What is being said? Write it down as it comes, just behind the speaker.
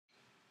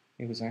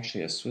He was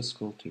actually a Swiss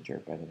school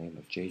teacher by the name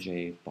of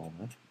J.J.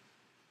 Balmer.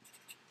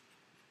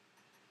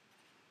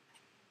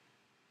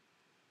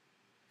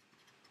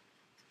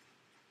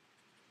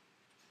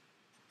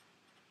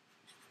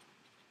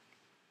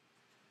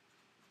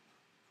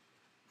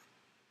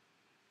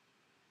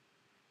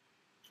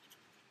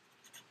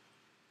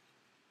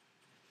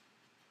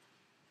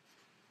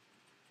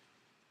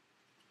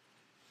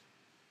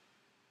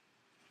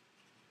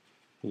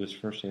 Who was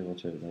first able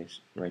to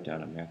write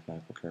down a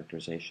mathematical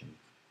characterization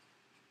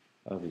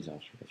of these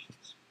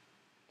observations.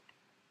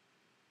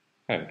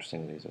 Kind of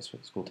interesting that he's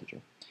a school teacher.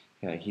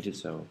 Yeah, he did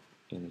so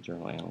in the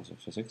journal Annals of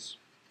Physics.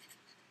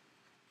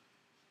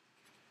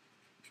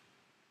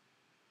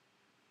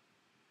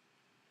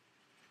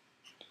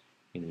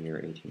 In the year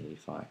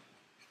 1885.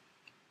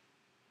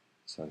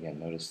 So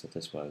again, notice that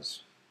this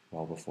was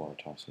well before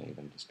Thomson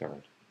even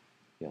discovered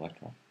the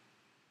electron.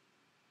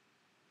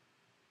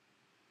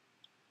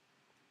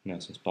 Now,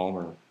 since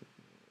Balmer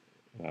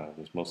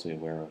was mostly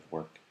aware of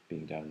work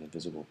being done in the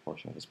visible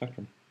portion of the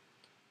spectrum,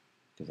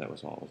 because that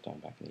was all that was done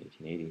back in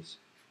the 1880s,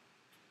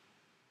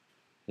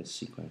 his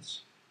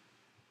sequence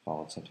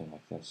followed something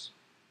like this.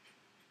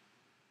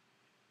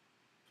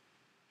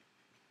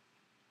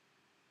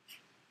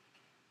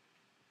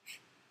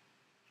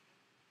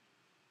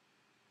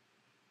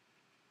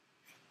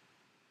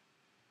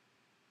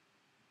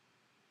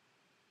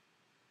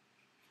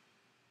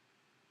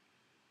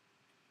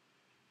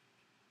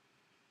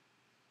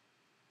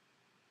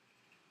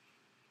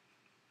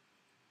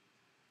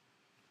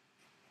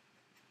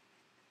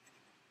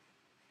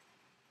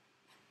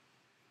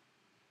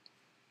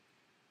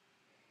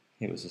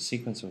 It was a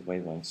sequence of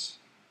wavelengths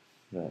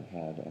that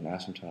had an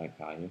asymptotic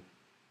value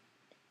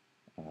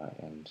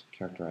and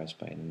characterized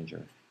by an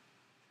integer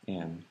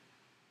n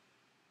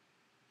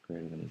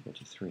greater than or equal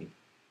to 3.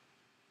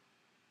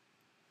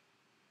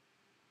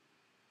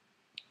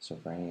 So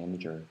for any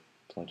integer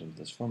plugged into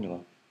this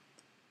formula,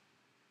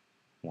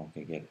 one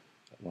can get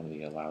one of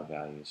the allowed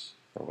values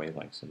for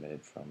wavelengths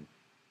emitted from,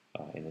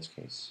 in this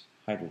case,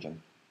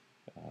 hydrogen.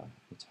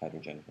 It's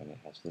hydrogen when it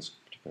has this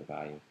particular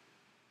value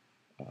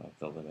of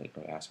the limit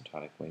or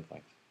asymptotic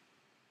wavelength.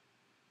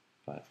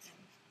 But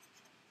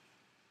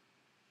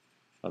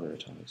other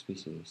atomic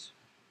species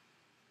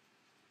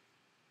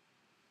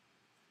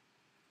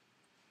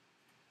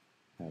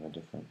have a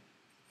different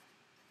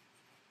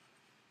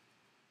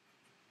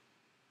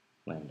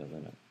lambda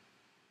limit.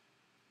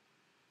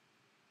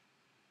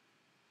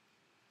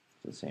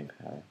 It's the same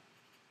pattern.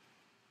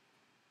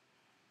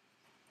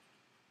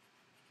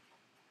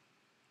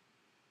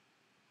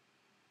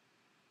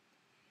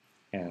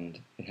 And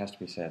it has to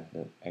be said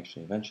that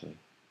actually eventually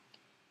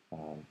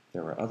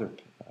there were other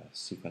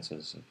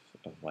sequences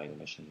of light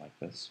emission like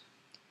this,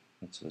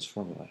 and so this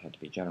formula had to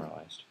be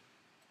generalized.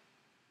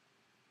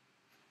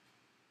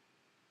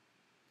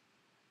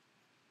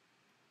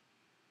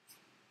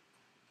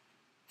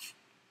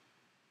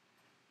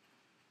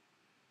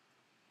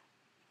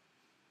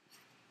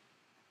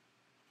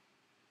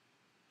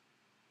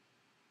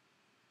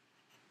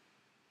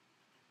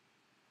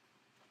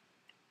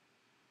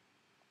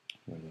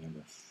 Where the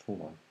number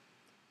 4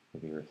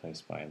 would be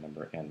replaced by a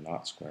number n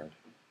naught squared,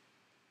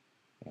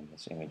 and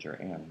this integer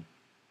n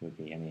would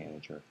be any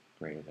integer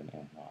greater than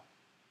n naught.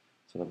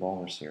 So the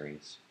Balmer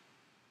series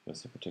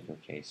was the particular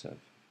case of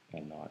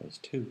n naught is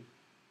 2,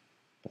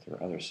 but there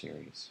were other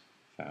series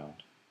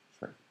found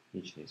for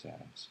each of these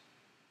atoms.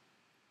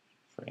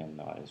 For n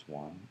naught is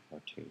 1,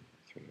 or 2, or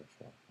 3, or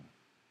 4, or 5.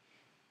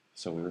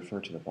 So we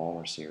refer to the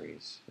Balmer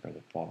series, or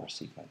the Balmer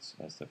sequence,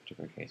 as the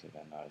particular case of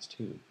n naught is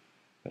 2,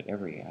 but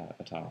every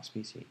atomic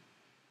species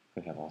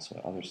could have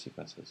also other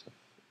sequences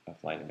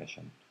of light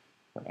emission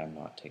where n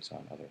naught takes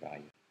on other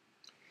values.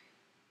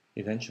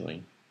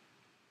 Eventually,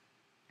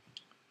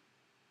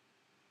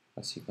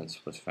 a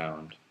sequence was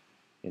found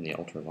in the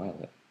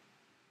ultraviolet,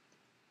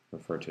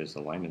 referred to as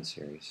the Lyman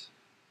series.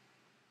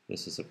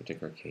 This is a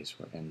particular case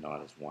where n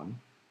naught is 1,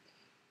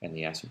 and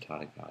the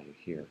asymptotic value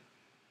here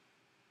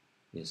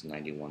is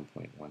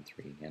 91.13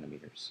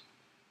 nanometers.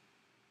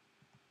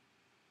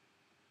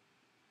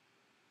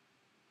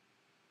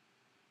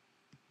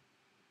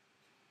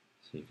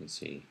 So you can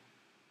see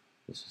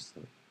this is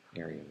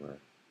the area where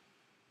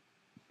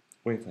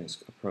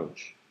wavelengths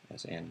approach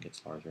as n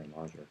gets larger and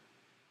larger.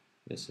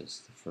 This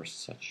is the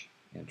first such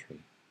entry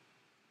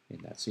in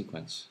that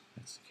sequence.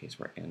 That's the case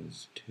where n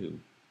is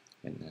 2,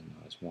 and n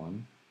naught is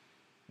 1,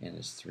 n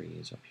is 3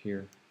 is up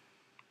here,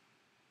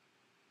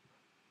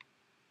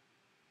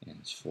 n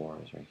is 4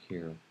 is right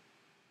here,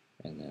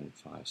 and then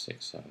 5,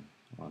 6, 7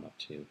 on up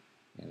to,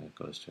 and it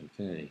goes to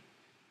infinity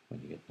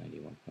when you get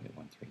 91.13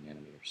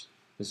 nanometers.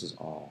 This is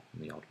all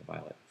in the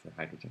ultraviolet for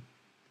hydrogen.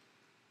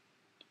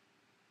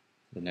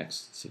 The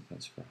next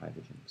sequence for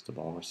hydrogen is the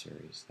Balmer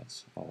series.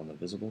 That's all in the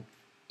visible.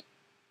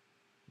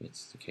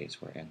 It's the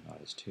case where n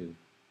naught is 2,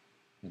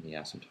 and the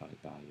asymptotic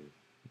value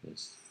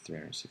is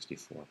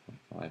 364.5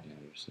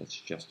 nanometers. That's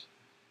just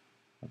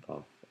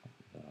above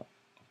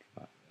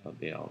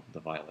the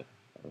violet,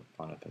 or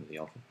on up into the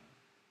ultraviolet.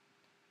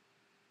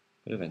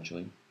 But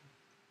eventually,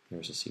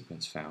 Here's a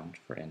sequence found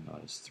for n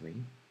naught is 3.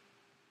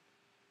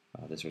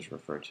 This was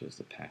referred to as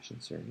the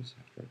Passion series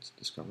after its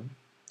discovery,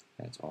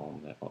 and it's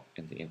all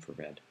in the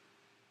infrared.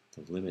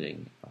 The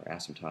limiting or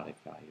asymptotic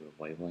value of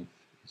wavelength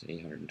is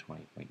 820.1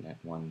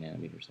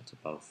 nanometers. That's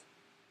above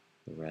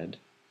the red,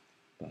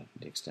 but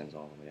it extends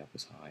all the way up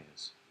as high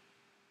as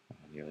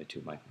nearly 2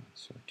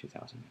 microns, or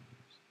 2,000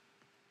 nanometers.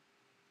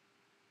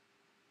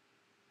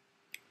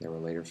 There were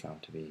later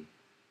found to be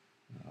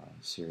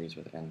series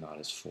with n naught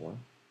is 4,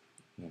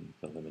 and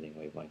the limiting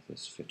wavelength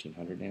is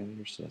 1,500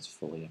 nanometers, so that's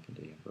fully up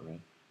into the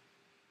infrared.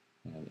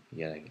 And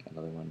yet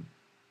another one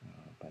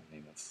by the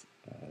name of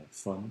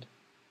Fund,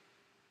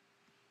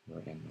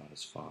 where n naught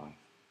is 5,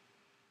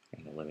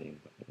 and the limiting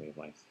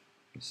wavelength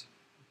is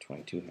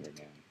 2,200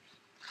 nanometers.